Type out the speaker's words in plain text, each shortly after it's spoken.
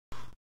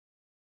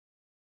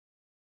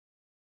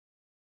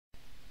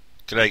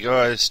G'day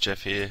guys,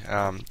 Jeff here.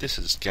 This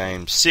is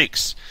game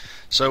 6.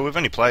 So we've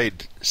only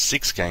played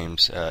 6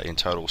 games in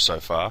total so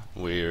far.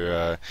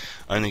 We're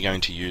only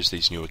going to use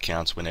these new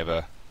accounts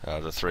whenever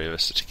the three of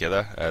us are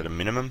together at a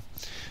minimum.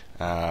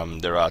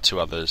 There are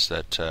 2 others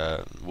that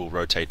will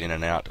rotate in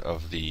and out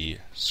of the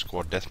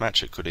squad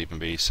deathmatch. It could even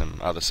be some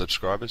other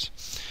subscribers.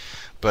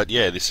 But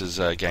yeah, this is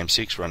game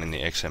 6 running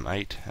the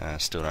XM8.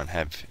 Still don't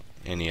have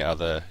any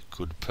other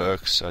good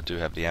perks. I do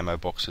have the ammo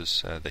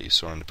boxes that you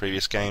saw in the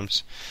previous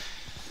games.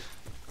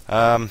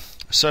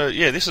 So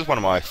yeah, this is one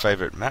of my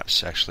favourite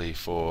maps actually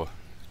for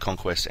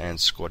Conquest and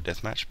Squad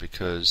Deathmatch,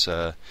 because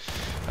I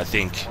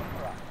think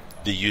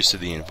the use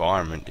of the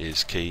environment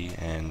is key,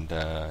 and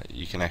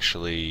you can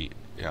actually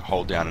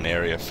hold down an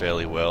area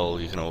fairly well.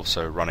 You can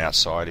also run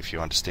outside if you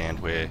understand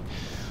where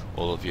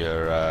all of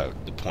your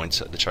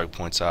the choke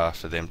points are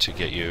for them to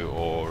get you,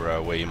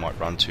 or where you might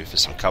run to for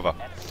some cover.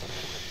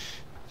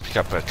 Pick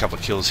up a couple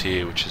of kills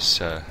here, which is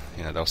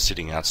they were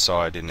sitting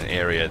outside in an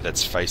area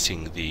that's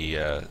facing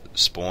the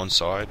spawn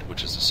side,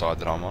 which is the side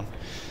that I'm on.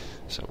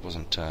 So it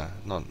wasn't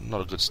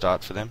not a good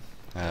start for them.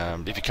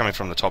 If you're coming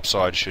from the top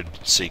side, you should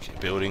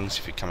seek buildings.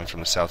 If you're coming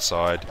from the south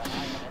side,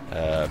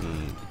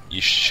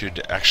 you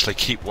should actually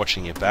keep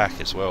watching your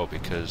back as well,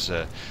 because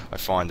I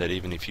find that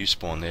even if you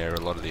spawn there, a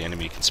lot of the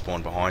enemy can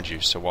spawn behind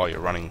you. So while you're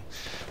running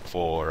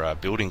for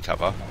building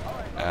cover,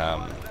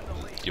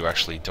 you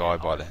actually die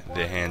by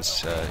their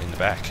hands in the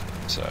back.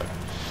 So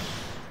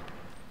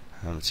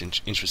it's an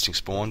interesting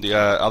spawn. The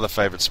other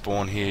favourite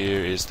spawn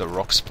here is the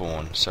rock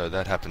spawn. So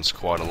that happens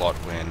quite a lot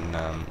when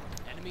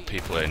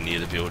people are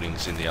near the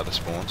buildings in the other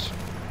spawns.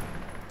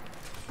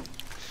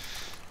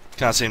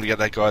 Can't seem to get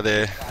that guy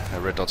there. A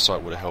red dot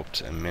sight would have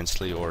helped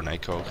immensely, or an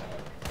ACOG.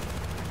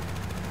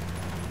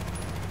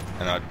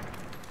 And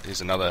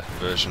here's another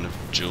version of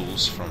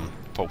Jules from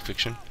Pulp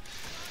Fiction.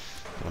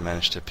 I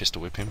managed to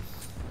pistol whip him.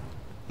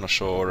 Not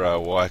sure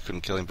why I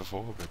couldn't kill him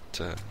before,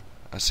 but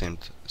I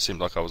seemed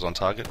like I was on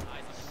target.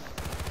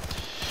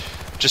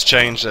 Just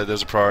changed. There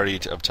was a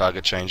priority of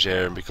target change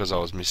there, and because I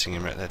was missing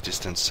him at that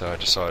distance, so I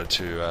decided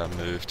to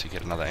move to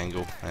get another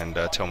angle and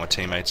tell my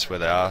teammates where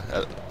they are.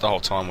 The whole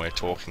time we're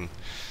talking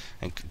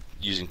and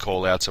using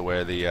call-outs of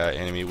where the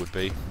enemy would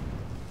be. I'm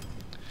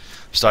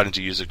starting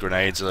to use the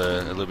grenades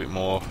a little bit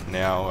more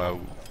now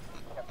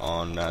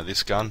on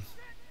this gun,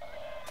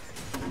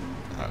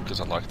 because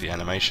I like the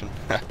animation.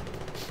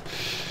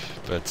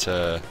 But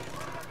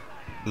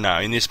no,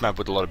 in this map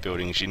with a lot of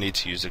buildings, you need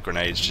to use the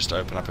grenades just to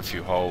open up a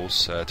few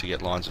holes to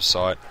get lines of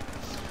sight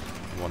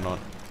and whatnot.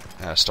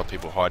 Stop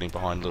people hiding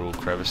behind little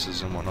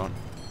crevices and whatnot.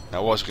 Now,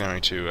 I was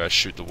going to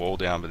shoot the wall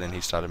down, but then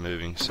he started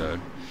moving, so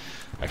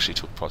I actually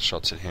took pot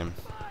shots at him.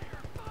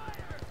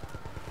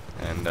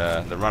 And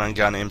the run and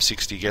gun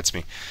M60 gets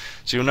me.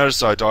 So you'll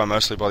notice I die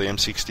mostly by the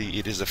M60.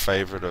 It is a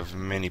favourite of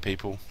many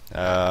people.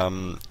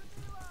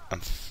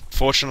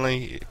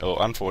 Unfortunately, or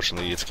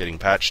unfortunately, it's getting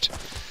patched.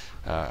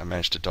 I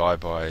managed to die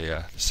by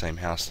the same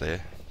house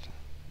there.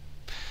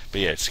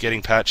 But yeah, it's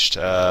getting patched.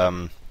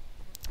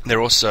 They're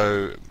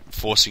also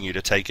forcing you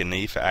to take a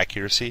knee for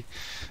accuracy,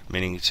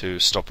 meaning to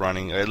stop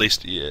running. At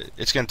least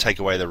it's going to take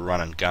away the run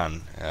and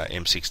gun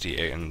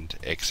M60 and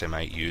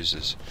XM8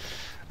 users.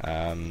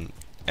 And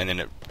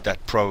then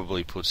that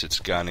probably puts its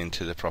gun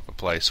into the proper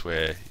place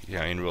where,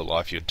 in real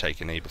life you'd take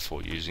a knee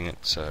before using it.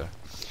 So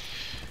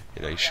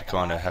you should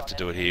kind of have to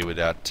do it here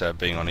without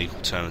being on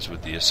equal terms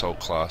with the assault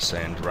class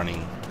and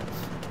running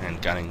and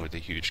gunning with a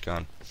huge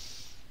gun.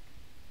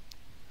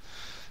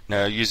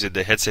 Now, using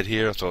the headset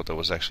here, I thought there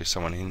was actually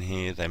someone in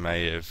here. They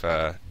may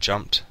have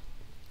jumped.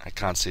 I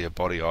can't see a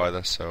body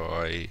either, so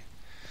I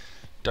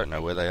don't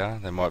know where they are.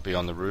 They might be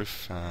on the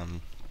roof.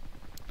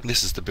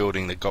 This is the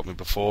building that got me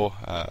before.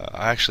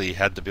 I actually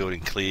had the building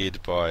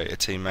cleared by a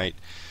teammate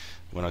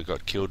when I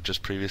got killed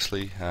just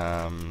previously,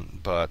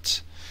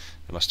 but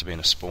there must have been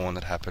a spawn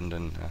that happened,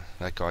 and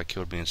that guy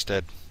killed me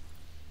instead.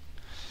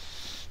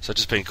 So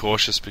just being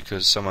cautious,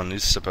 because someone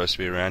is supposed to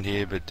be around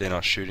here, but they're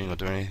not shooting or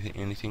doing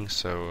anything,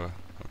 so I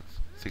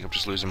think I'm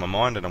just losing my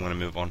mind, and I'm going to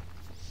move on.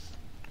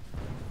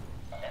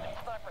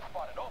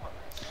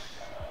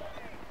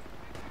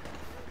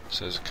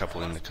 So there's a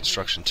couple in the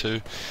construction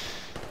too.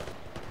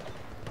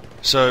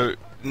 So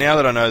now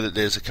that I know that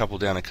there's a couple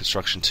down in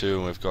construction too,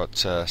 and we've got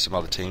some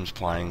other teams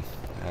playing,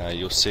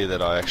 you'll see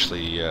that I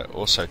actually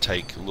also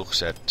take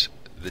looks at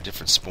the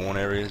different spawn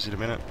areas in a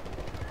minute.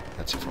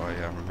 That's if I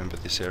remember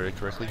this area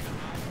correctly.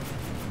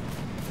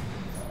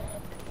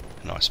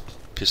 Nice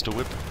pistol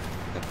whip.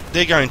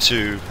 They're going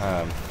to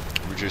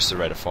reduce the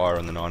rate of fire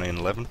on the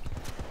 1911.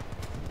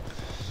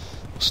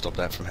 We'll stop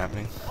that from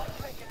happening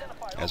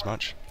as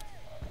much.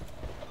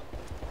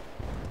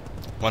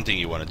 One thing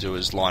you want to do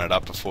is line it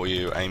up before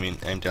you aim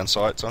down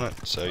sights on it.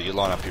 So you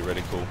line up your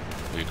reticle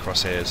or your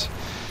crosshairs,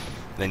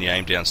 then you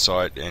aim down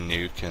sight, and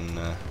you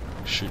can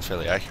shoot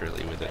fairly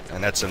accurately with it.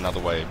 And that's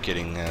another way of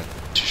getting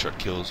 2-shot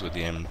kills with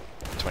the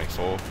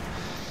M24.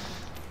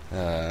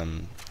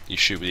 You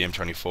shoot with the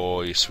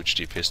M24, you switch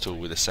to your pistol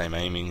with the same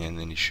aiming, and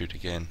then you shoot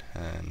again.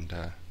 And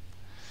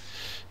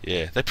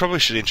yeah, they probably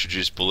should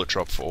introduce bullet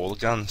drop for all the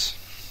guns.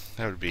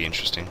 That would be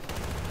interesting.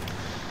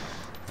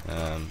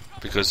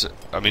 Because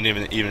I mean,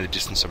 even the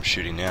distance I'm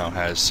shooting now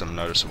has some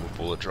noticeable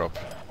bullet drop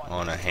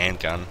on a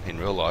handgun in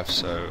real life,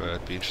 so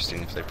it'd be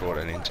interesting if they brought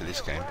it into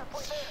this game,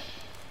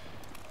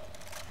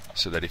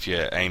 so that if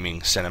you're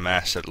aiming center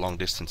mass at long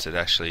distance, it's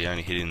actually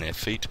only hitting their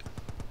feet,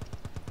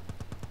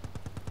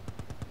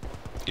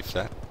 if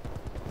that.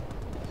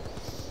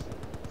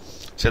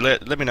 So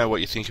let me know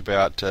what you think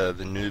about the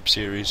noob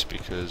series,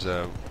 because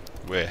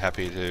we're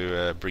happy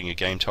to bring you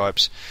game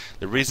types.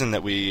 The reason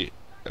that we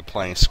are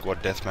playing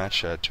squad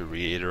deathmatch, to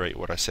reiterate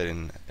what I said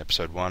in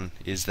episode 1,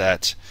 is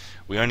that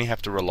we only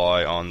have to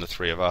rely on the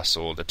 3 of us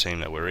or the team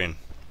that we're in.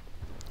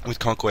 With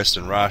Conquest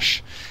and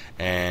Rush,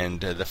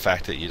 and the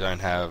fact that you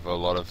don't have a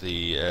lot of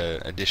the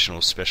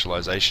additional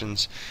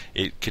specializations,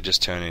 it could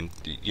just turn in,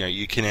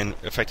 you can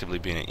effectively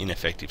be an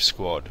ineffective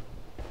squad.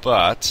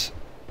 But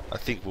I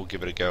think we'll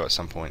give it a go at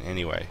some point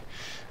anyway.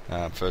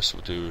 First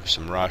we'll do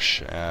some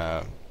rush,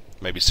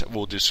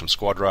 we'll do some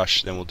squad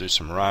rush, then we'll do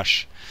some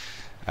rush.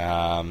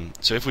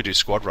 So if we do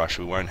squad rush,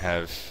 we won't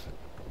have,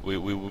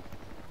 we'll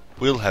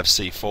have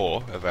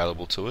C4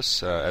 available to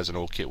us as an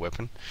all-kit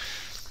weapon,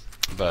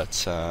 but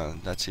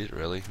that's it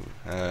really.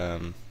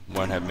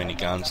 Won't have many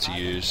guns to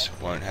use,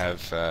 won't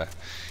have the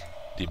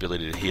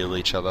ability to heal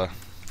each other.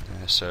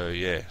 So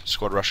yeah,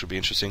 squad rush will be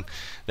interesting.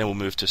 Then we'll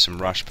move to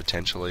some rush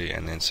potentially,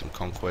 and then some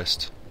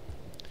conquest.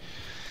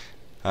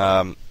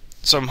 So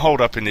I'm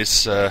holed up in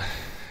this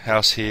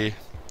house here.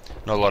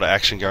 Not a lot of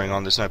action going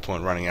on. There's no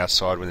point running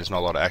outside when there's not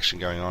a lot of action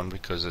going on,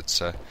 because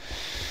it's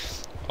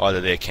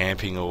either they're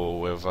camping or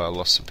we've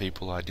lost some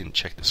people. I didn't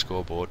check the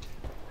scoreboard.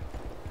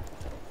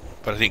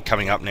 But I think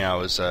coming up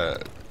now is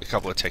a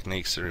couple of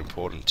techniques that are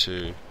important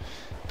to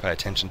pay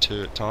attention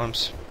to at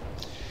times.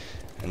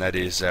 And that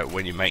is that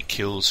when you make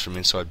kills from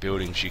inside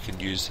buildings, you can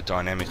use the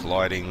dynamic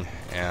lighting,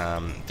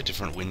 the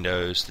different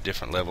windows, the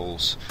different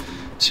levels,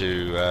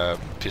 to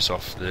piss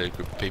off the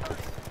group of people.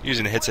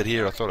 Using a headset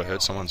here, I thought I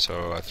heard someone,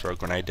 so I throw a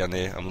grenade down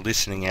there. I'm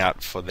listening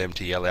out for them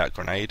to yell out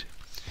grenade.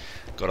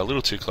 Got a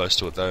little too close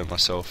to it though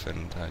myself,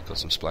 and got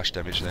some splash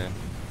damage there.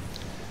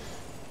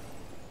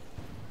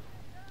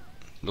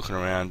 Looking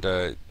around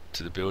to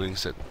the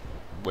buildings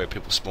where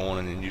people spawn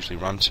and then usually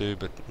run to,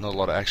 but not a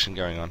lot of action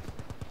going on.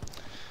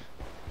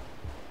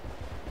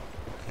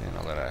 Yeah,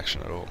 not a lot of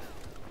action at all.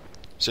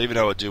 So even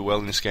though I do well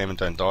in this game and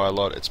don't die a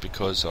lot, it's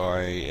because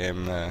I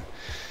am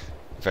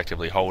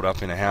effectively holed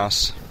up in a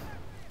house.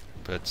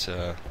 But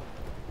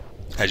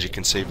as you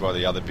can see by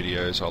the other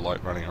videos, I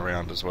like running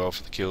around as well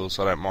for the kills.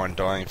 I don't mind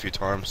dying a few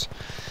times.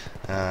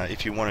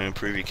 If you want to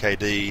improve your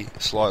KD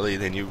slightly,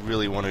 then you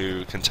really want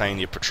to contain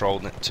your patrol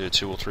to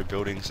 2 or 3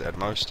 buildings at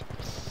most,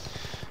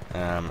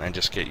 and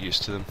just get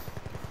used to them.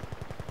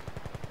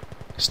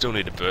 Still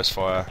need to burst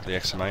fire the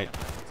XM8.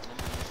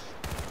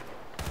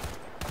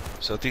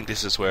 So I think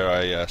this is where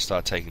I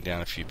start taking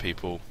down a few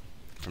people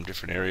from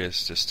different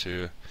areas, just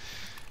to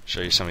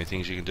show you some of the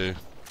things you can do.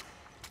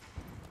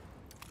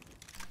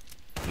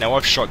 Now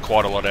I've shot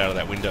quite a lot out of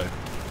that window.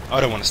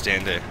 I don't want to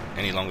stand there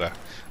any longer.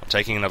 I'm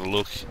taking another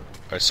look.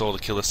 I saw the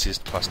kill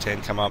assist plus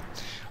 10 come up.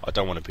 I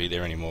don't want to be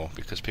there anymore,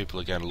 because people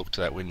are going to look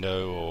to that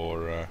window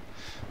or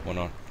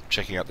whatnot,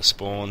 checking out the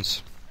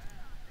spawns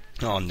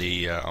on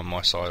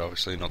my side,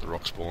 obviously, not the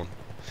rock spawn.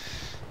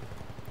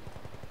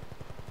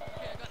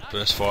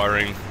 Burst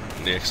firing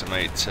the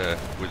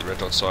XM8 with the red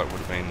dot sight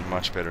would have been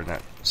much better in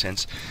that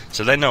sense.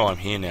 So they know I'm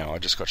here now. I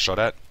just got shot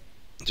at.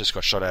 Just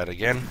got shot at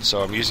again.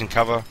 So I'm using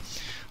cover.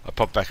 I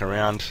pop back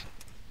around,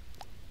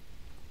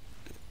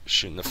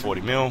 shooting the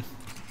 40mm,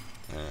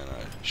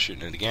 and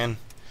shooting it again.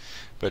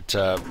 But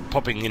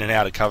popping in and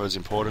out of cover is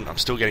important. I'm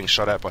still getting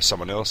shot at by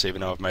someone else,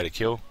 even though I've made a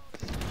kill.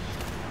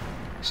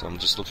 So I'm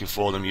just looking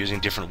for them using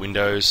different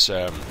windows,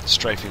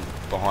 strafing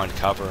behind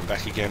cover and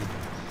back again.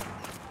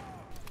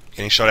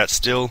 Getting shot at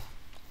still.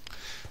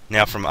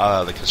 Now from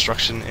the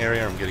construction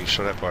area, I'm getting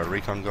shot at by a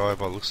recon guy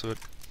by the looks of it.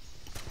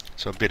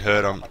 So a bit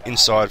hurt. I'm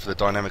inside for the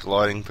dynamic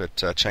lighting,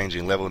 but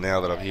changing level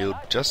now that I've healed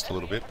just a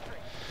little bit.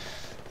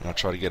 And I'll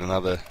try to get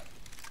another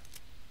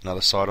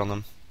sight on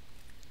them.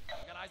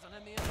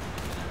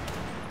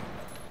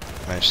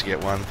 Managed to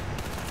get one.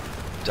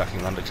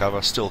 Ducking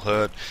undercover. Still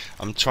hurt.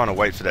 I'm trying to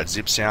wait for that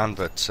zip sound,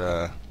 but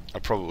I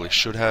probably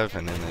should have,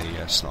 and then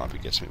the sniper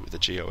gets me with the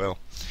GOL.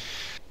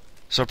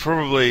 So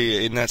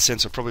probably, in that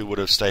sense, I probably would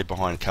have stayed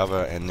behind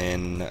cover and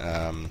then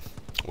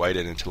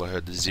waited until I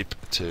heard the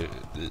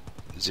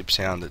zip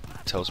sound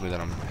that tells me that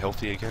I'm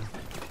healthy again.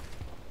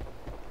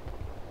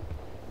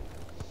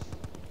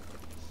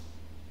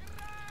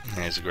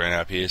 There's a grenade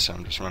up here, so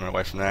I'm just running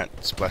away from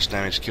that. Splash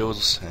damage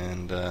kills,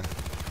 and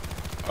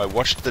I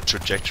watched the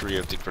trajectory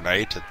of the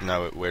grenade to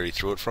know where he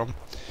threw it from.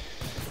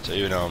 So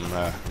even though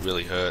I'm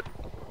really hurt,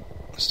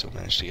 I still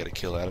managed to get a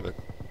kill out of it.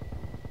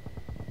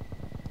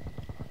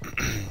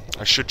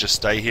 I should just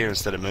stay here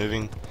instead of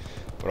moving,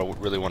 but I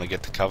really want to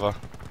get the cover.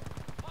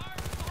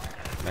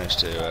 Managed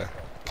to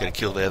get a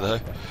kill there though.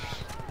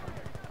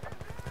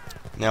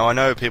 Now I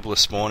know people are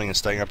spawning and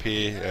staying up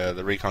here.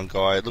 The recon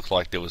guy, it looked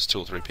like there was 2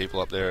 or 3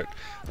 people up there at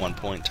one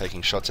point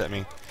taking shots at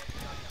me.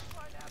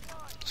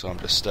 So I'm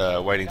just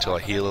waiting till I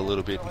heal a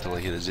little bit, until I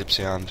hear the zip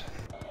sound.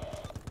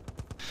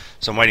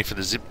 So I'm waiting for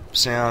the zip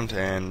sound,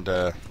 and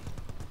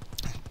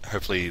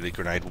hopefully the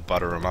grenade will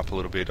butter them up a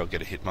little bit. I'll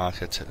get a hit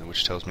marker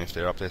which tells me if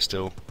they're up there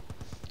still.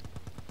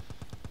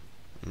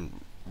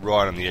 I'm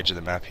right on the edge of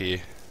the map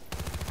here.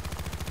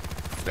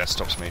 That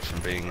stops me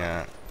from being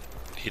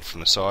hit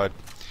from the side.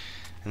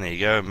 And there you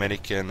go,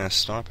 medic and a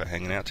sniper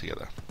hanging out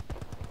together.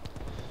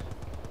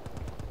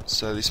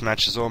 So this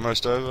match is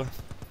almost over.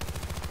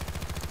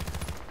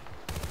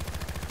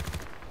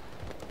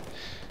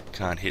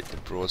 Can't hit the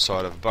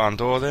broadside of a barn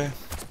door there,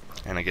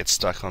 and I get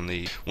stuck on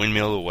the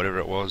windmill or whatever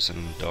it was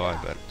and die,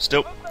 but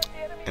still,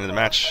 end of the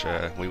match,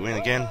 we win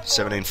again,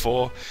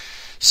 17-4.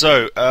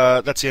 So,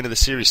 that's the end of the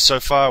series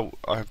so far.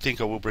 I think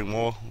I will bring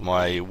more.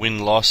 My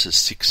win-loss is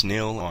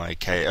 6-0, my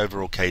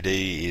overall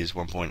KD is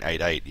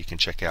 1.88. You can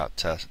check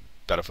out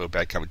Battlefield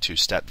Bad Company 2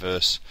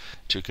 Statverse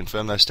to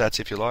confirm those stats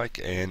if you like.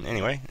 And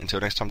anyway, until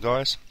next time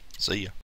guys, see ya.